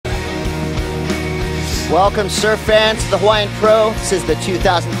Welcome, surf fans, to the Hawaiian Pro. This is the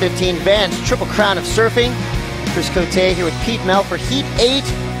 2015 Vans Triple Crown of Surfing. Chris Cote here with Pete Mel for Heat 8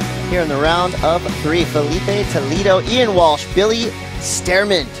 here in the round of 3. Felipe Toledo, Ian Walsh, Billy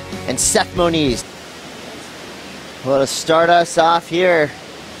Stearman, and Seth Moniz. Well, to start us off here,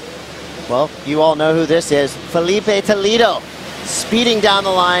 well, you all know who this is. Felipe Toledo, speeding down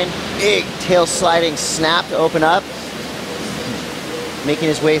the line, big tail sliding snap to open up, making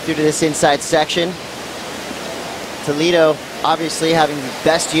his way through to this inside section. Toledo obviously having the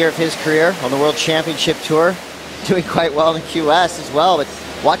best year of his career on the World Championship Tour, doing quite well in the QS as well, but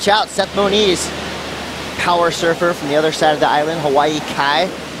watch out, Seth Moniz, power surfer from the other side of the island, Hawaii Kai,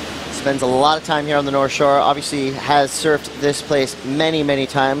 spends a lot of time here on the North Shore, obviously has surfed this place many, many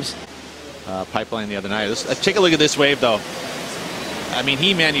times. Pipeline the other night. Let's take a look at this wave though. I mean,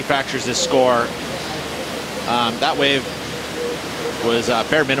 he manufactures this score. That wave was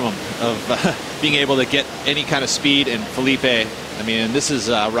bare minimum of being able to get any kind of speed, and Felipe, I mean, this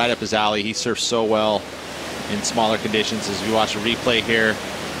is right up his alley. He surfs so well in smaller conditions. As we watch a replay here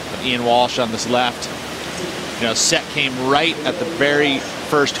of Ian Walsh on this left, you know, set came right at the very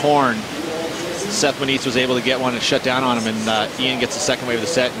first horn. Seth Moniz was able to get one and shut down on him, and Ian gets the second wave of the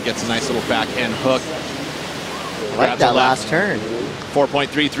set and gets a nice little backhand hook. I like that last turn.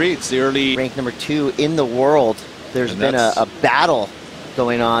 4.33, it's the early... Ranked number 2 in the world. There's been a battle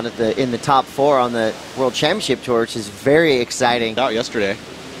going on at in the top 4 on the World Championship Tour, which is very exciting. Out yesterday.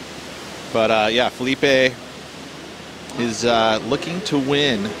 But yeah, Felipe is looking to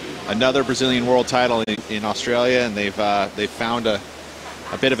win another Brazilian world title in Australia, and they've found a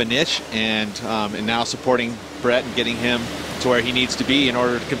bit of a niche, and now supporting Brett and getting him to where he needs to be in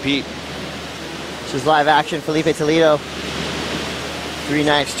order to compete. This is live action. Felipe Toledo. 3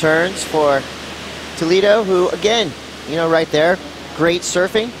 nice turns for Toledo, who, again, you know, right there, great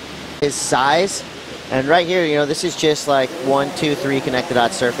surfing, his size, and right here, you know, this is just like 1, 2, 3 connected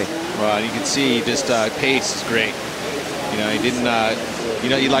dot surfing. Well, you can see just pace is great. You know, he didn't, you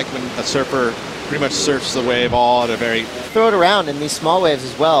know, you like when a surfer pretty much surfs the wave all at a very... Throw it around in these small waves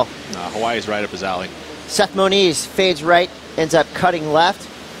as well. Hawaii's right up his alley. Seth Moniz fades right, ends up cutting left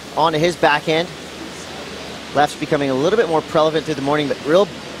onto his backhand. Left's becoming a little bit more prevalent through the morning, but real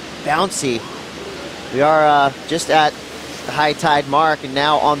bouncy. We are just at the high tide mark, and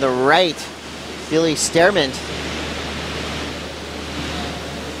now on the right, Billy Stearman.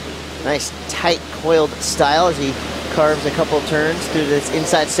 Nice tight coiled style as he carves a couple turns through this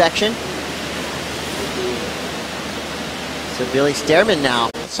inside section. So Billy Stearman now.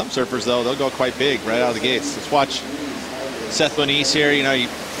 Some surfers though, they'll go quite big right out of the gates. Let's watch Seth Moniz here. You know, he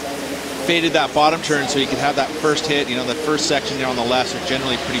faded that bottom turn so he could have that first hit. You know, the first section there on the left are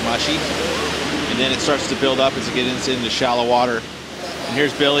generally pretty mushy, and then it starts to build up as it gets into shallow water. And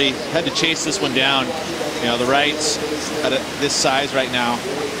here's Billy, had to chase this one down. You know, the right's at this size right now.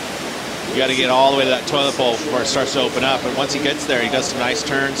 You got to get all the way to that toilet bowl before it starts to open up. But once he gets there, he does some nice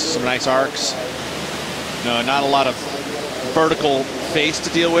turns, some nice arcs. No, not a lot of vertical face to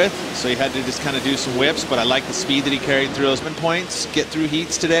deal with, so he had to just kind of do some whips. But I like the speed that he carried through those points, get through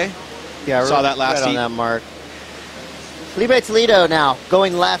heats today. Yeah, saw that last heat on that mark. Felipe Toledo now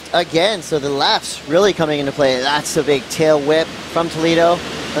going left again, so the left's really coming into play. That's a big tail whip from Toledo.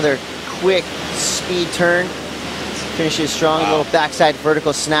 Another quick speed turn. Finishes strong, a little backside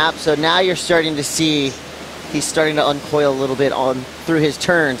vertical snap. So now you're starting to see he's starting to uncoil a little bit on through his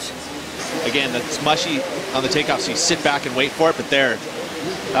turns. Again, that's mushy on the takeoff, so you sit back and wait for it, but there,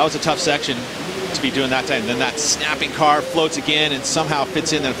 that was a tough section to be doing that time. Then that snapping car floats again and somehow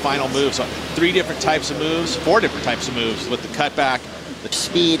fits in the final move. So 3 different types of moves, 4 different types of moves with the cutback. The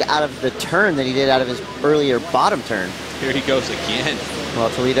speed out of the turn that he did out of his earlier bottom turn. Here he goes again. Well,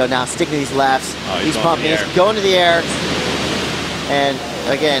 Toledo now sticking to these lefts. He's pumping, he's going to the air. And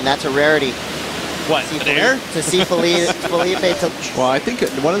again, that's a rarity. What, an air? To see Felipe Well, I think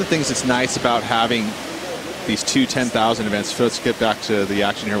one of the things that's nice about having these 2 10,000 events, so let's get back to the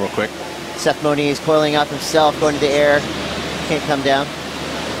action here real quick. Seth Moniz coiling up himself, going to the air, can't come down.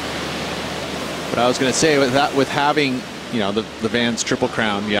 But I was going to say with having, you know, the Vans Triple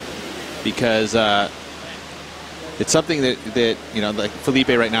Crown, yeah, because it's something that you know, like Felipe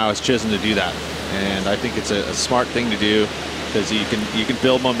right now has chosen to do that, and I think it's a smart thing to do, because you can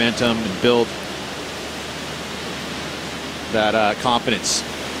build momentum and build that confidence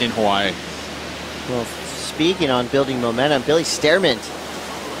in Hawaii. Well, speaking on building momentum, Billy Stearman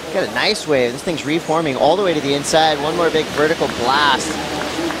got a nice wave. This thing's reforming all the way to the inside. One more big vertical blast.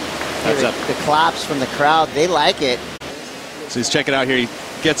 The claps from the crowd, they like it. So he's checking out here. He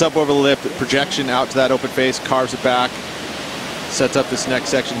gets up over the lip, projection out to that open face, carves it back, sets up this next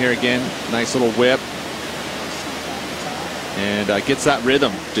section here again. Nice little whip. and gets that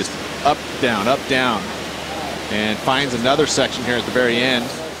rhythm, just up, down, and finds another section here at the very end.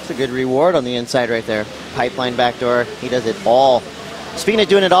 It's a good reward on the inside right there. Pipeline backdoor, he does it all. Speaking of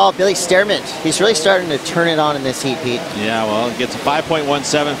doing it all, Billy Stearman, he's really starting to turn it on in this heat, Pete. Yeah, well, it gets a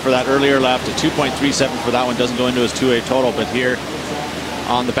 5.17 for that earlier left, a 2.37 for that one. Doesn't go into his 2A total, but here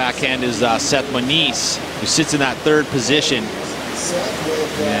on the backhand is Seth Moniz, who sits in that third position.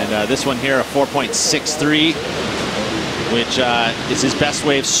 And this one here, a 4.63, which is his best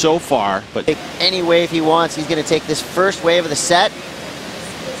wave so far. But take any wave he wants. He's going to take this first wave of the set.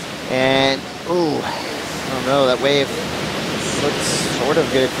 And, ooh, I don't know, that wave looked sort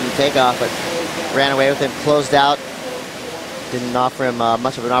of good from the takeoff, but ran away with him, closed out. Didn't offer him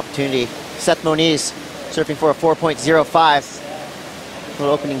much of an opportunity. Seth Moniz surfing for a 4.05.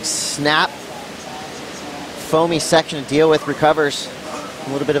 Little opening snap. Foamy section to deal with, recovers. A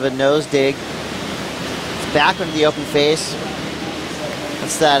little bit of a nose dig. It's back into the open face.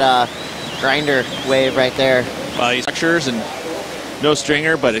 That's that grinder wave right there. He's structures and no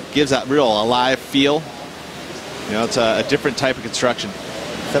stringer, but it gives that real alive feel. You know, it's a different type of construction.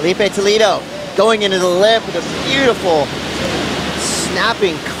 Felipe Toledo going into the lip with a beautiful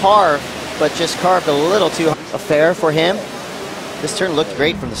snapping carve, but just carved a little too hard. A fair for him. This turn looked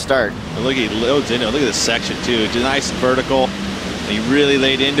great from the start. And look, he loads into it. Look at this section too. It's nice and vertical. And he really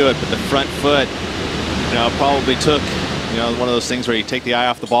laid into it, but the front foot, you know, probably took, you know, one of those things where you take the eye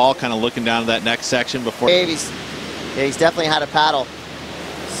off the ball, kind of looking down to that next section before. He's definitely had a paddle.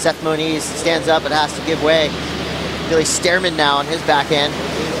 Seth Moniz stands up, but has to give way. Billy Stearman now on his back end.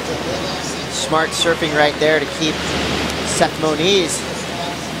 Smart surfing right there to keep Seth Moniz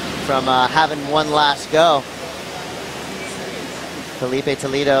from having one last go. Felipe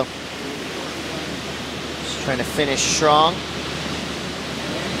Toledo just trying to finish strong.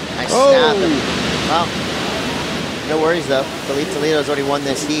 Nice snap. Wow. No worries though. Felipe Toledo's already won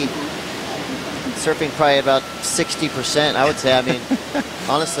this heat. Surfing probably about 60%, I would say. I mean,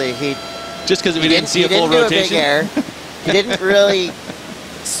 honestly, just because we didn't see a full rotation. Do a big air. He didn't really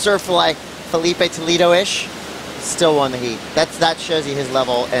surf like Felipe Toledo-ish. Still won the heat. That shows you his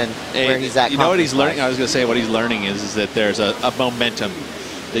level and where he's at. You know what he's learning? I was going to say what he's learning is that there's a momentum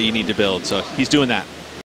that you need to build. So he's doing that.